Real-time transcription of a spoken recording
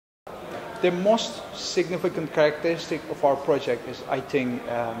The most significant characteristic of our project is, I think,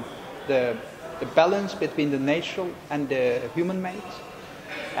 the balance between the natural and the human-made.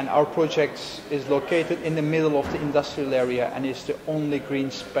 And our project is located in the middle of the industrial area and is the only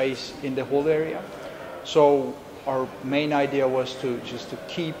green space in the whole area. So our main idea was to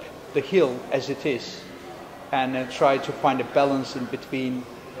keep the hill as it is and try to find a balance in between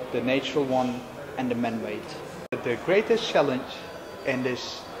the natural one and the man-made. The greatest challenge in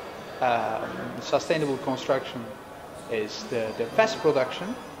this sustainable construction is the fast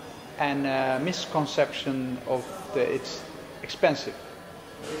production and misconception of it's expensive.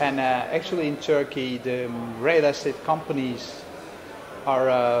 And actually in Turkey the real estate companies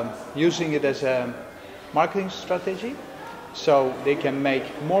are using it as a marketing strategy, so they can make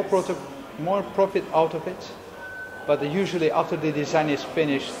more profit out of it. But usually after the design is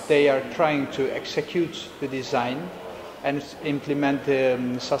finished, they are trying to execute the design and implement the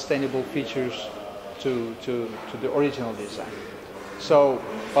sustainable features to the original design. So,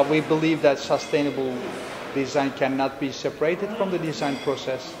 but we believe that sustainable design cannot be separated from the design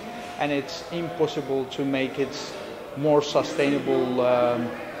process, and it's impossible to make it more sustainable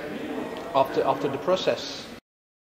after the process.